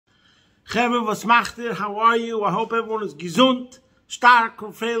Chavre, was macht ihr? How are you? I hope everyone is gesund, stark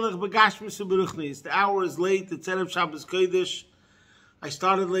und freilich, begashmis und beruchnis. The hour is late, it's Erev Shabbos Kodesh. I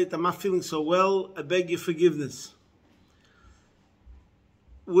started late, I'm not feeling so well. I beg your forgiveness.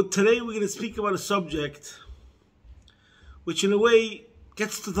 Today we're going to speak about a subject which in a way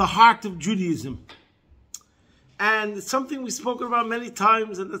gets to the heart of Judaism. And it's something we've spoken about many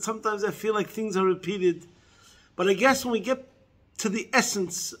times, and that sometimes I feel like things are repeated. But I guess when we get to the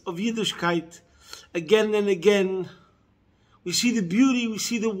essence of Yiddishkeit again and again, we see the beauty, we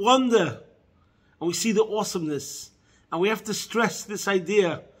see the wonder, and we see the awesomeness. And we have to stress this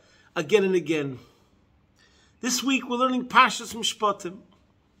idea again and again. This week we're learning Parshas Mishpotim.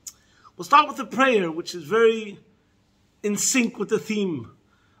 We'll start with a prayer which is very in sync with the theme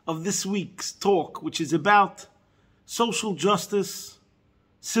of this week's talk, which is about social justice,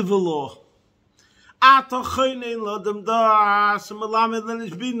 civil law. We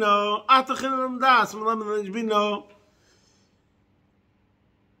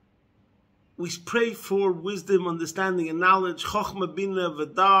pray for wisdom, understanding, and knowledge. Chochma bina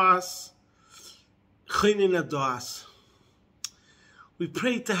v'das, choinin adas. We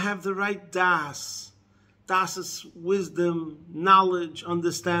pray to have the right das. Das is wisdom, knowledge,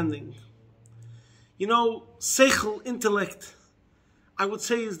 understanding. You know, seichel, intellect, I would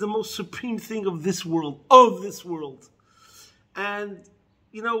say is the most supreme thing of this world. And,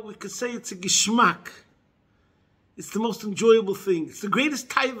 you know, we could say it's a geschmack. It's the most enjoyable thing. It's the greatest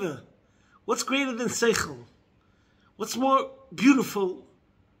taiva. What's greater than seichel? What's more beautiful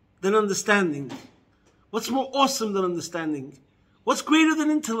than understanding? What's more awesome than understanding? What's greater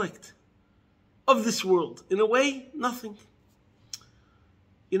than intellect of this world? In a way, nothing.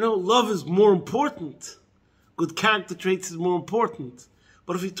 You know, love is more important. Good character traits is more important.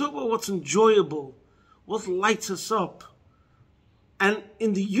 But if we talk about what's enjoyable, what lights us up, and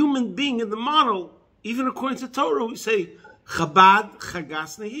in the human being, in the model, even according to Torah, we say, Chabad,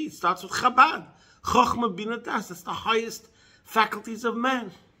 Chagas Nehi. It starts with Chabad. Chochma Bina Das. That's the highest faculties of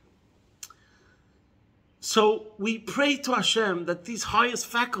man. So we pray to Hashem that these highest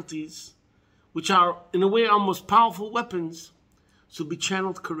faculties, which are in a way our most powerful weapons, should be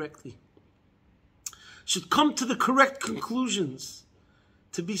channeled correctly. Should come to the correct conclusions,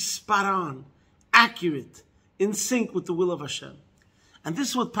 to be spot on, accurate, in sync with the will of Hashem. And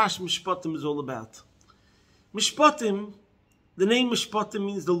this is what Parshas Mishpotim is all about. Mishpotim, the name Mishpotim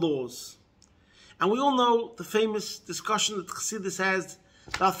means the laws. And we all know the famous discussion that Chassidus has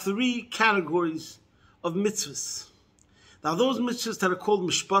about 3 categories of mitzvahs. Now those mitzvahs that are called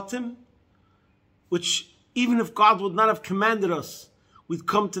Mishpotim, which even if God would not have commanded us, we'd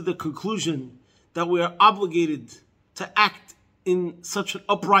come to the conclusion that we are obligated to act in such an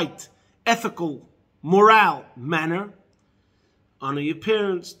upright, ethical, moral manner. Honor your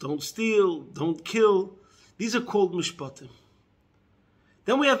parents, don't steal, don't kill. These are called Mishpotim.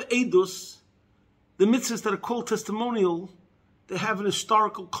 Then we have Eidus, the mitzvahs that are called testimonial. They have an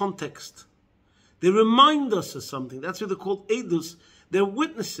historical context. They remind us of something. That's why they're called Eidus. They're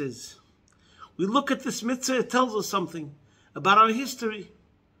witnesses. We look at this mitzvah, it tells us something about our history.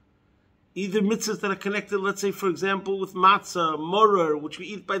 Either mitzvahs that are connected, let's say, for example, with matzah, moror, which we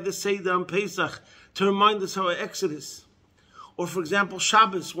eat by the Seder on Pesach, to remind us of our Exodus. Or, for example,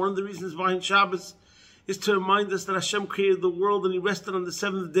 Shabbos. One of the reasons behind Shabbos is to remind us that Hashem created the world and He rested on the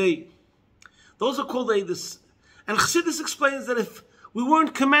 7th day. Those are called Eidos. And Chassidus explains that if we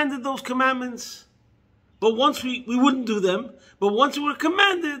weren't commanded those commandments, but once we wouldn't do them, but once we were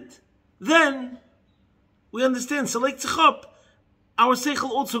commanded, then we understand. So like Tzechop, our Seichel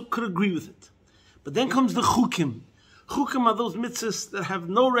also could agree with it. But then comes the Chukim. Chukim are those mitzvahs that have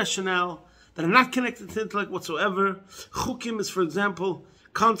no rationale, that are not connected to intellect whatsoever. Chukim is, for example,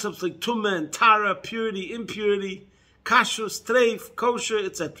 concepts like Tumah and Tara, purity, impurity, Kashrus, Treif, kosher,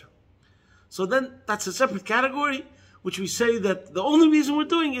 etc. So then that's a separate category, which we say that the only reason we're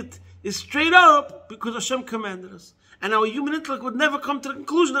doing it is straight up because Hashem commanded us. And our human intellect would never come to the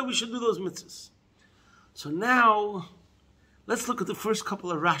conclusion that we should do those mitzvahs. So now, let's look at the first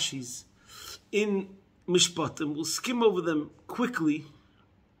couple of Rashis in Mishpotim. We'll skim over them quickly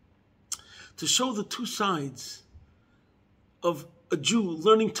to show the 2 sides of a Jew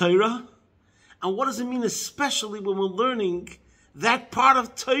learning Torah, and what does it mean especially when we're learning that part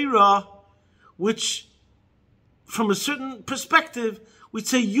of Torah which, from a certain perspective, we'd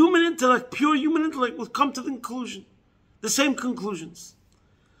say human intellect, pure human intellect, will come to the conclusion, the same conclusions.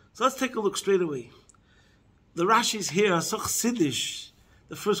 So let's take a look straight away. The Rashis here are so chassidish,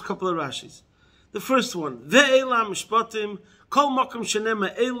 the first couple of Rashis. The first one, Ve'ela Mishpotim, Kol Makom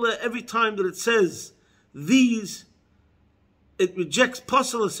Shenema Eila, every time that it says these it rejects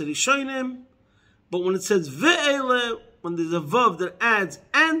Poselas Rishonim, but when it says Ve'ele, when there's a Vav that adds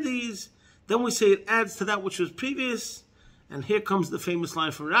and these, then we say it adds to that which was previous. And here comes the famous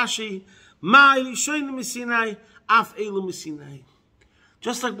line from Rashi, Ma Rishonim Misinai, Af Elu Misinai.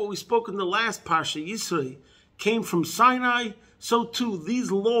 Just like what we spoke in the last Parsha, Yisroi, came from Sinai, so too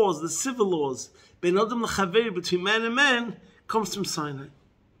these laws, the civil laws, Ben Adam L'Chaver, between man and man, comes from Sinai.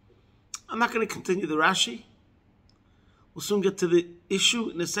 I'm not going to continue the Rashi. We'll soon get to the issue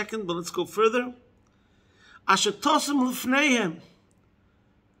in a second, but let's go further. Asher Tosim L'Fneihem.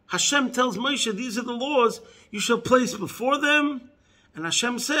 Hashem tells Moshe, these are the laws you shall place before them. And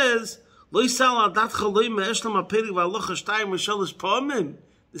Hashem says, This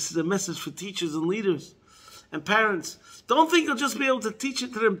is a message for teachers and leaders and parents. Don't think you'll just be able to teach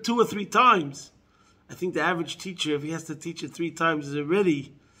it to them 2 or 3 times. I think the average teacher, if he has to teach it 3 times, is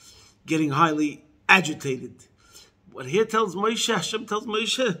already getting highly agitated. What here tells Moshe, Hashem tells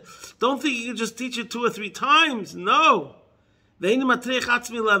Moshe, don't think you can just teach it 2 or 3 times. No. I'm not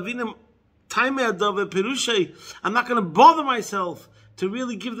going to bother myself to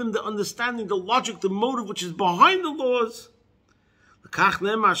really give them the understanding, the logic, the motive which is behind the laws.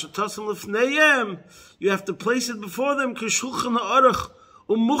 You have to place it before them. It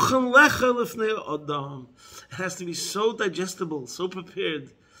has to be so digestible, so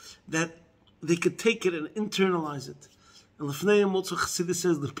prepared, that they could take it and internalize it. And Lefneim also Chassidus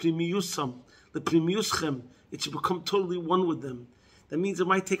says, the primiyuschem, it should become totally one with them. That means it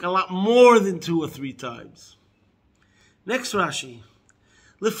might take a lot more than 2 or 3 times. Next Rashi.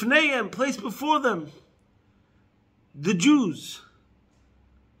 Lefneim, placed before them, the Jews.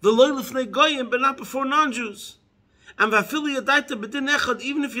 The loy lefnei goyim, but not before non-Jews. And v'afili yadaita b'din echad,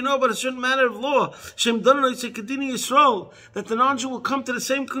 even if you know about a certain matter of law, shem dono yisekadini Yisrael, that the non-Jew will come to the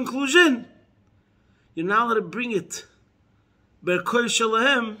same conclusion. You're not allowed to bring it. Berkoy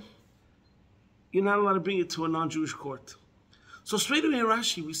shalahem, you're not allowed to bring it to a non-Jewish court. So straight away in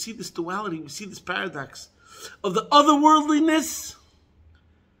Rashi, we see this duality, we see this paradox of the otherworldliness,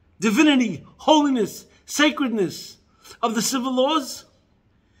 divinity, holiness, sacredness of the civil laws,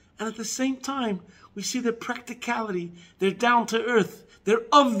 and at the same time, we see their practicality, they're down to earth, they're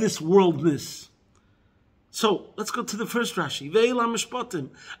of this worldness. So, let's go to the first Rashi. Ve'ela Mishpotim.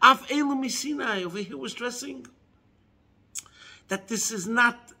 Af elu misinai. Over here we're stressing that this is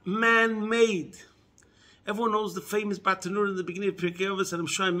not man-made. Everyone knows the famous Batanur in the beginning of Pirkei Avos, and I'm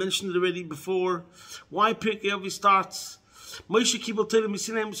sure I mentioned it already before. Why Pirkei Avos starts? Moshe Kibel Torah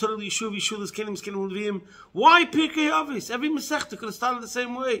Misinai Musar Yishuv Yishuv Kenim Kenim Levim. Why Pirkei Avos? Every Masechta could have started the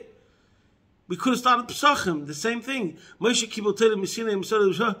same way. We could have started Pesachim, the same thing. Moshe Kibel Torah Misinai Musar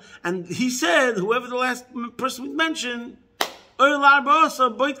Yishuv, and he said, whoever the last person we mentioned, Oilar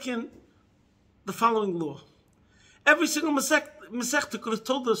Ba'asa Boitkin, the following law. Every single Masechta could have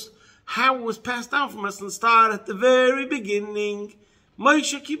told us how it was passed down from us and start at the very beginning.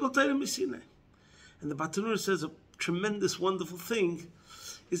 Moshe Kibel Torah Misinai. And the Batanur says a tremendous, wonderful thing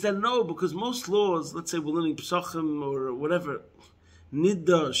is that no, because most laws, let's say we're learning Pesachim or whatever,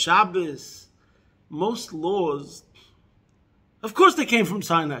 Niddah, Shabbos, most laws, of course they came from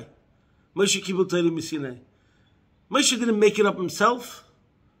Sinai. Moshe Kibel Torah Misinai. Moshe didn't make it up himself,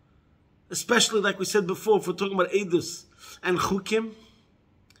 especially like we said before, if we're talking about Eidos and Chukim.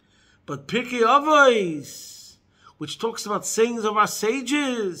 But Pirkei Avos, which talks about sayings of our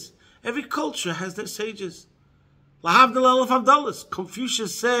sages, every culture has their sages. Lahavdil Aleph Avdalas.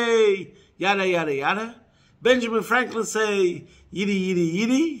 Confucius say, yada, yada, yada. Benjamin Franklin say, yiddy, yiddy,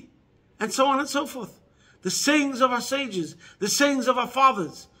 yiddy. And so on and so forth. The sayings of our sages, the sayings of our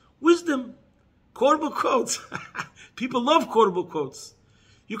fathers. Wisdom. Quotable quotes. People love quotable quotes.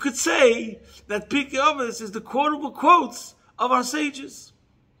 You could say that Pirkei Avos is the quotable quotes of our sages.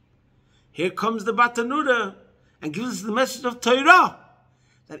 Here comes the Batanura and gives us the message of Torah.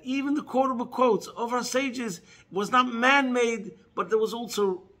 That even the quotable quotes of our sages was not man-made, but there was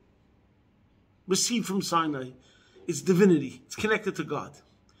also received from Sinai. It's divinity. It's connected to God.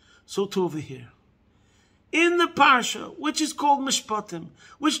 So too over here. In the Parsha, which is called Mishpotim,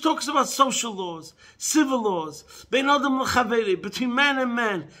 which talks about social laws, civil laws, Ben Adam L'Chaveri, between man and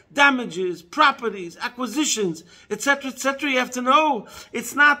man, damages, properties, acquisitions, etc., etc., you have to know,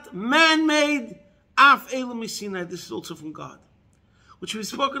 it's not man-made, Af Elu Misinai. This is also from God. Which we've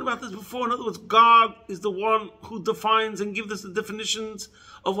spoken about this before. In other words, God is the one who defines and gives us the definitions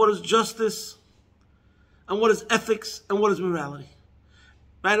of what is justice, and what is ethics, and what is morality.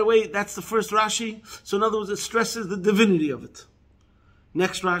 Right away, that's the first Rashi. So in other words, it stresses the divinity of it.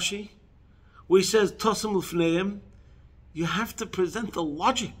 Next Rashi, where he says, Tosim L'Fneim, you have to present the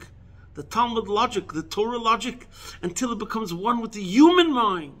logic, the Talmud logic, the Torah logic, until it becomes one with the human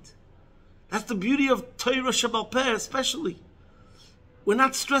mind. That's the beauty of Torah Shebal Peh, especially. We're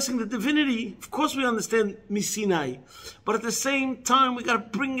not stressing the divinity. Of course we understand Misinai. But at the same time, we got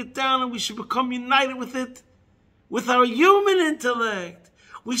to bring it down and we should become united with it, with our human intellect.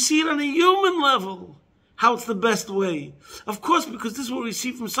 We see it on a human level, how it's the best way. Of course, because this is what we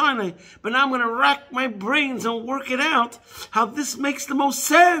see from Sinai. But now I'm going to rack my brains and work it out, how this makes the most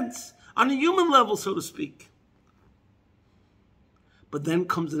sense on a human level, so to speak. But then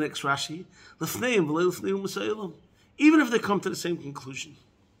comes the next Rashi, L'fneim v'lo l'fneim u'masayilom. Even if they come to the same conclusion.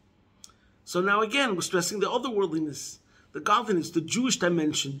 So now again, we're stressing the otherworldliness, the godliness, the Jewish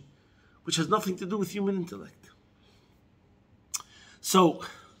dimension, which has nothing to do with human intellect. So,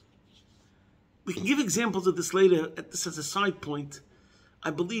 we can give examples of this later, this as a side point.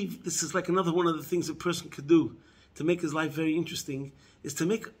 I believe this is like another one of the things a person could do to make his life very interesting, is to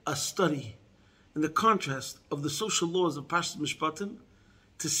make a study in the contrast of the social laws of Parshas Mishpotim,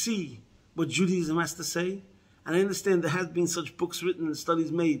 to see what Judaism has to say. And I understand there has been such books written and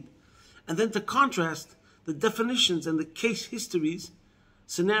studies made. And then to contrast the definitions and the case histories,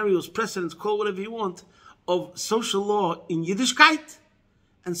 scenarios, precedents, call whatever you want, of social law in Yiddishkeit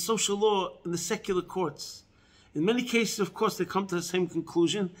and social law in the secular courts. In many cases, of course, they come to the same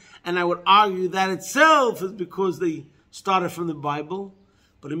conclusion. And I would argue that itself is because they started from the Bible.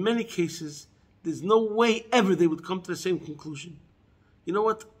 But in many cases, there's no way ever they would come to the same conclusion. You know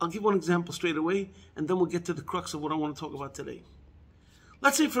what? I'll give one example straight away, and then we'll get to the crux of what I want to talk about today.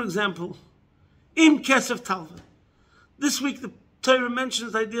 Let's say, for example, Im Kesef Talva. This week, the Torah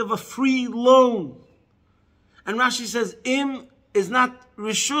mentions the idea of a free loan. And Rashi says, Im is not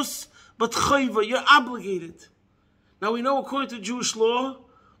Rishus, but Chayva. You're obligated. Now, we know, according to Jewish law,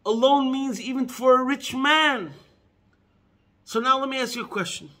 a loan means even for a rich man. So now let me ask you a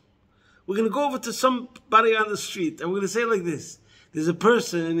question. We're going to go over to somebody on the street, and we're going to say it like this. There's a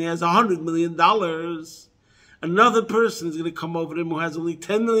person and he has $100 million. Another person is going to come over to him who has only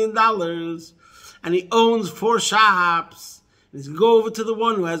 $10 million. And he owns 4 shops. And he's going to go over to the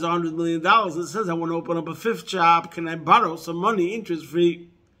one who has $100 million and says, I want to open up a 5th shop. Can I borrow some money, interest free?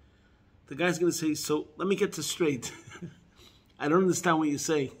 The guy's going to say, so let me get this straight. I don't understand what you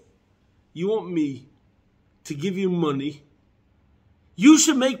say. You want me to give you money. You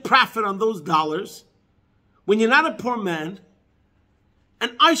should make profit on those dollars when you're not a poor man.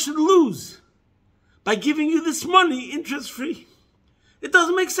 And I should lose by giving you this money interest-free. It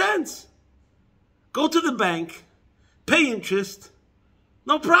doesn't make sense. Go to the bank, pay interest,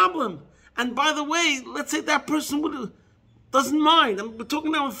 no problem. And by the way, let's say that person doesn't mind. We're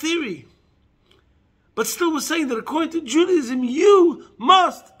talking now in theory. But still we're saying that according to Judaism, you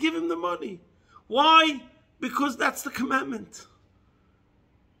must give him the money. Why? Because that's the commandment.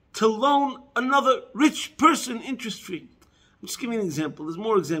 To loan another rich person interest-free. I'm just giving an example. There's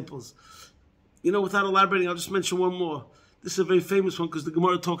more examples. You know, without elaborating, I'll just mention one more. This is a very famous one because the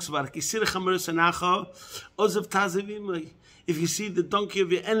Gemara talks about it. If you see the donkey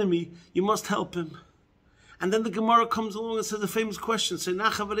of your enemy, you must help him. And then the Gemara comes along and says a famous question.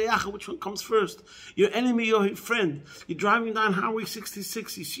 Which one comes first? Your enemy or your friend? You're driving down Highway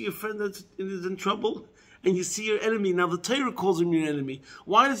 66. You see your friend that is in trouble, and you see your enemy. Now the Torah calls him your enemy.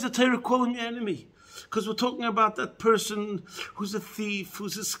 Why does the Torah call him your enemy? Because we're talking about that person who's a thief,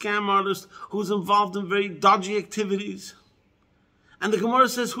 who's a scam artist, who's involved in very dodgy activities. And the Gemara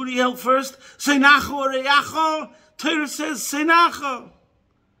says, who do you help first? Seinacho or Reyacho? Torah says, Seinacho.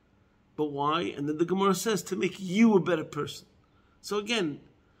 But why? And then the Gemara says, to make you a better person. So again,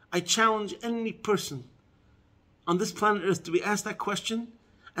 I challenge any person on this planet Earth to be asked that question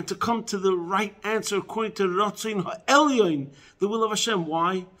and to come to the right answer according to Ratzon HaElyon, the will of Hashem.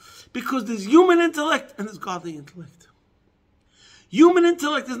 Why? Because there's human intellect and there's godly intellect. Human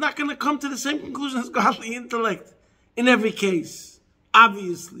intellect is not going to come to the same conclusion as godly intellect in every case,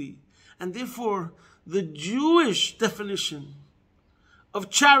 obviously. And therefore, the Jewish definition of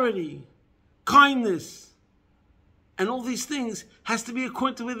charity, kindness, and all these things has to be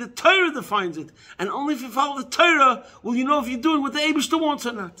according to the way the Torah defines it. And only if you follow the Torah will you know if you're doing what the Eibishter wants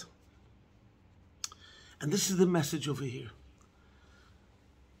or not. And this is the message over here.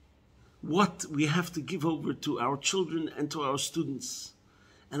 What we have to give over to our children and to our students.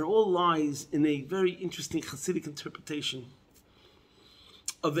 And it all lies in a very interesting Hasidic interpretation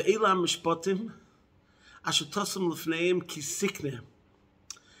of the Eila Mishpotim, Asher Tosam Lefneim Kisikne.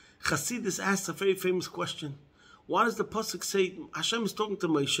 Chassidus asks a very famous question. Why does the pasuk say Hashem is talking to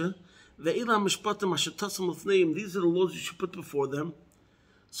Moshe? Ve'ila mishpatim asher tasam lefneim. These are the laws you should put before them.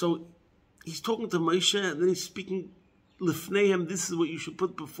 So he's talking to Moshe, and then he's speaking lifneihem, this is what you should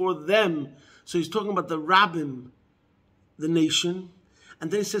put before them. So he's talking about the rabbim, the nation. And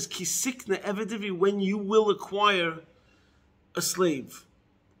then he says, Kisikne evedivi, when you will acquire a slave.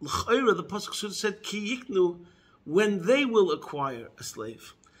 L'chayra, the pasuk should have said, Kiyiknu, when they will acquire a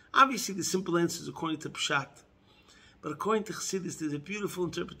slave. Obviously, the simple answer is according to Pshat. But according to Chassidus, there's a beautiful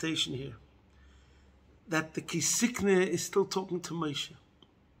interpretation here. That the Kisikne is still talking to Moshe.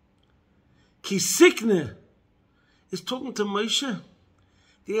 Kisikne is talking to Moshe.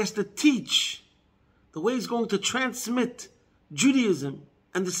 He has to teach. The way he's going to transmit Judaism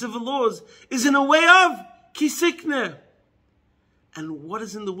and the civil laws is in a way of Kisikne. And what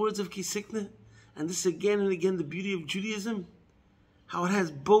is in the words of Kisikne? And this again and again the beauty of Judaism, how it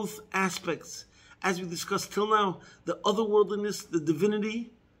has both aspects. As we discussed till now, the otherworldliness, the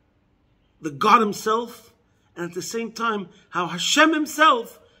divinity, the God himself, and at the same time, how Hashem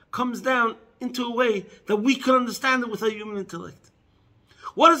himself comes down into a way that we can understand it with our human intellect.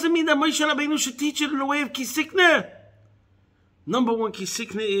 What does it mean that Moshe Rabbeinu should teach it in a way of Kisikne? Number one,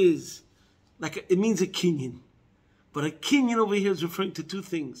 Kisikne is, it means a kinyan. But a kinyan over here is referring to two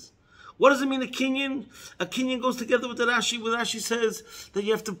things. What does it mean, a kinyan? A kinyan goes together with the Rashi, where Rashi says that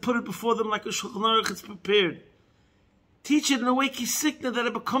you have to put it before them like a Shulchan Aruch, it's prepared. Teach it in a way, Kisikne, that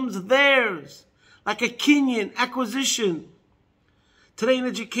it becomes theirs. Like a kinyan, acquisition. Today in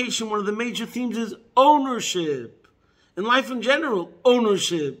education, one of the major themes is ownership. In life in general,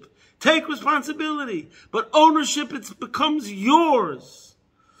 ownership. Take responsibility. But ownership, it becomes yours.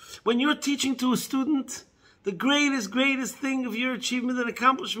 When you're teaching to a student, the greatest thing of your achievement and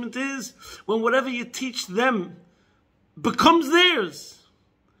accomplishment is when whatever you teach them becomes theirs.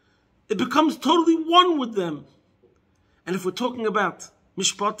 It becomes totally one with them. And if we're talking about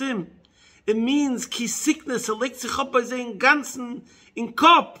Mishpotim, it means Kisikne, legt sich ab bei seinem Ganzen, in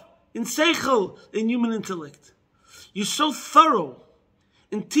Kopf, in Seichel, in human intellect. You're so thorough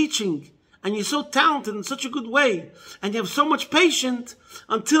in teaching, and you're so talented in such a good way, and you have so much patience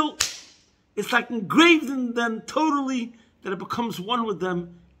until it's like engraved in them totally that it becomes one with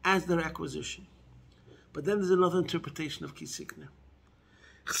them as their acquisition. But then there's another interpretation of Kisikne.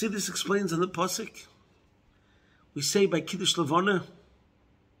 Chassidus explains in the Pasuk, we say by Kiddush Levana,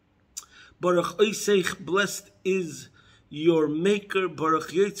 Baruch Oisech, blessed is your maker.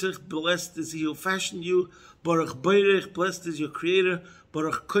 Baruch Yitzchak, blessed is he who fashioned you. Baruch Beirech, blessed is your creator.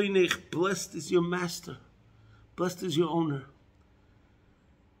 Baruch Koinech, blessed is your master. Blessed is your owner.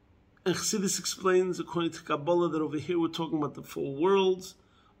 And Chassidus explains, according to Kabbalah, that over here we're talking about the four worlds.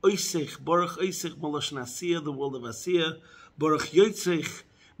 Oisech, Baruch Oisech, Malashon Asiyah, the world of Asiyah. Baruch Yitzchak,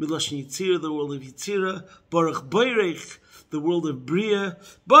 Milashon Yitzira, the world of Yitzira. Baruch Beirech, the world of Bria.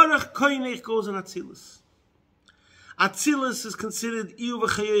 Baruch Koinech goes in Atzilus. Atzilus is considered Iyu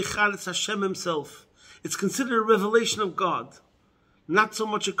v'chayei echad, it's Hashem himself. It's considered a revelation of God. Not so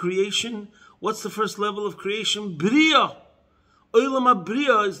much a creation. What's the first level of creation? Bria. Olam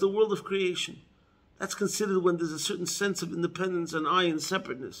HaBria is the world of creation. That's considered when there's a certain sense of independence and I and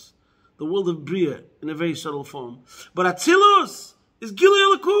separateness. The world of Bria in a very subtle form. But Atzilus is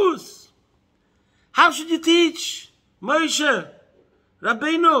Gilui Elokus. How should you teach? Moshe,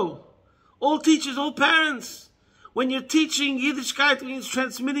 Rabbeinu, all teachers, all parents. When you're teaching Yiddishkeit, when you're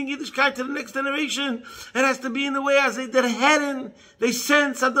transmitting Yiddishkeit to the next generation, it has to be in the way as they herren, they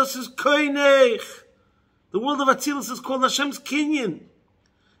sense Ados is Koinech. The world of Atzilus is called Hashem's Kinyan.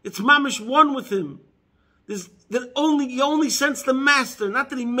 It's mamish one with him. You only sense the master, not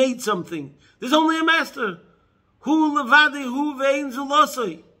that he made something. There's only a master. Hu levade, hu ve'in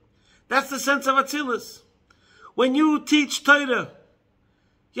zulosoi. That's the sense of Atzilus. When you teach Torah,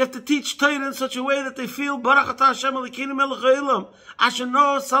 you have to teach Torah in such a way that they feel Baruch Atah Hashem Elokeinu Melech Haolam Asher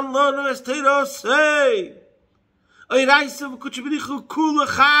Noah Salonu Es Torah Osei Oiraisa V'Kutzbirichu Kula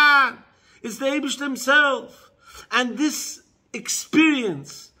Chad. It's the Eibush himself. And this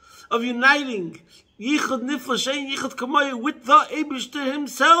experience of uniting Yichud Nifla Shein Yichud Kamoyu with the Eibush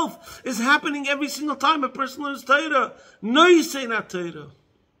himself is happening every single time a person learns Torah. No, you say not Torah.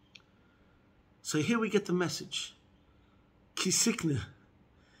 So here we get the message. Kisikne.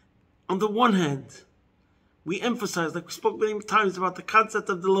 On the one hand, we emphasize, like we spoke many times about the concept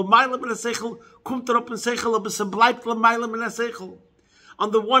of the L'mayla min ha-seichel, kumt up in seichel, aber se bleibt L'mayla min ha-seichel.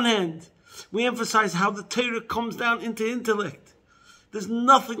 On the one hand, we emphasize how the Torah comes down into intellect. There's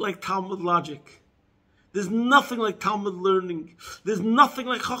nothing like Talmud logic. There's nothing like Talmud learning. There's nothing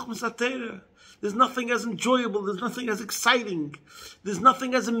like Chochmas HaTorah. There's nothing as enjoyable. There's nothing as exciting. There's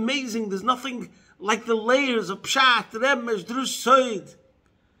nothing as amazing. There's nothing like the layers of Pshat, Remesh, Drush, Soid.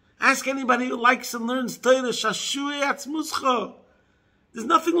 Ask anybody who likes and learns Torah, Shashui Atzmuscha. There's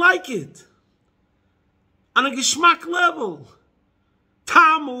nothing like it. on a geschmack level.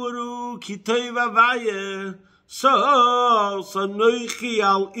 Tamuru kiteva vaye so noichi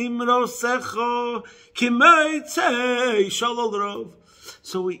al imro secho kimeitze shalolrov.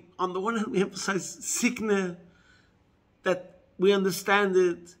 So we, on the one hand, we emphasize sikne, that we understand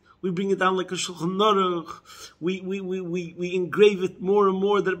it. We bring it down like a Shulchan Aruch. We engrave it more and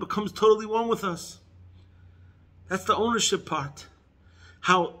more that it becomes totally one with us. That's the ownership part.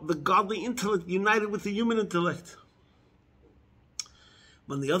 How the godly intellect united with the human intellect.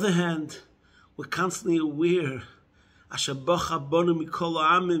 But on the other hand, we're constantly aware. We're so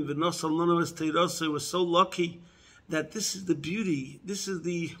lucky that this is the beauty. This is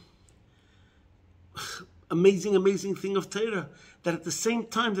the amazing, amazing thing of Torah. That at the same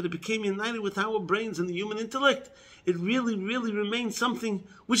time that it became united with our brains and the human intellect, it really, really remains something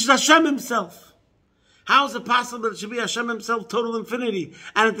which is Hashem Himself. How is it possible that it should be Hashem Himself, total infinity,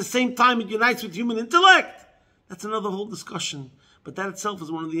 and at the same time it unites with human intellect? That's another whole discussion. But that itself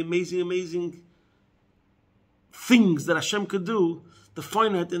is one of the amazing, amazing things that Hashem could do. The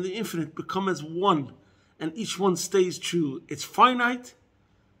finite and the infinite become as one, and each one stays true. It's finite,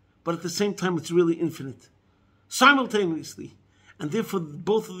 but at the same time it's really infinite. Simultaneously. And therefore,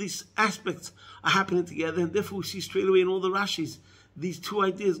 both of these aspects are happening together. And therefore, we see straight away in all the Rashis, these two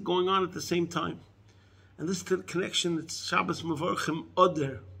ideas going on at the same time. And this connection, it's Shabbos Mevorchim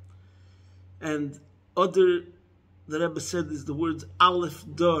Oder. And Oder, the Rebbe said, is the words Aleph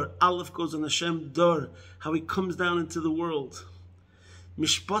Dor. Aleph goes on Hashem Dor, how He comes down into the world.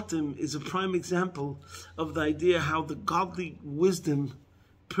 Mishpotim is a prime example of the idea how the godly wisdom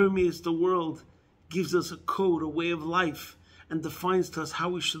permeates the world, gives us a code, a way of life, and defines to us how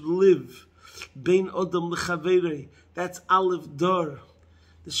we should live. Bein Odom L'Chaverei. That's Aleph Dor.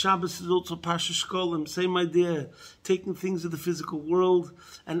 The Shabbos is also Parsha Shkolim. Same idea. Taking things of the physical world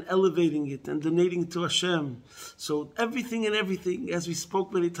and elevating it and donating it to Hashem. So everything and everything, as we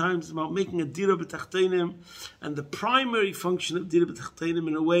spoke many times about making a Dira B'Tachtenim, and the primary function of Dira B'Tachtenim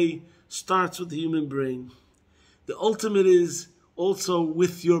in a way starts with the human brain. The ultimate is also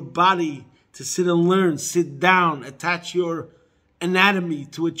with your body, to sit and learn, sit down, attach your anatomy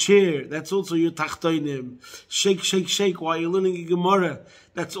to a chair. That's also your tachtoinim. Shake, shake, shake while you're learning a Gemara.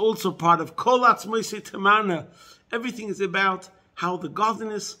 That's also part of Kol Atzmoisei Temana. Everything is about how the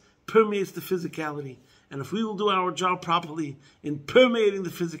godliness permeates the physicality. And if we will do our job properly in permeating the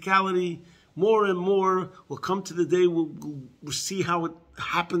physicality, more and more we'll come to the day we'll see how it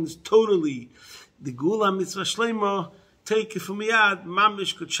happens totally. The Gula Mitzvah Shlema, take it from Yad,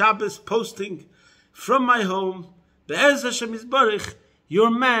 Mamish Good Shabbos, posting from my home, Be'ez Hashem Yisbarich, your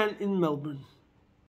man in Melbourne.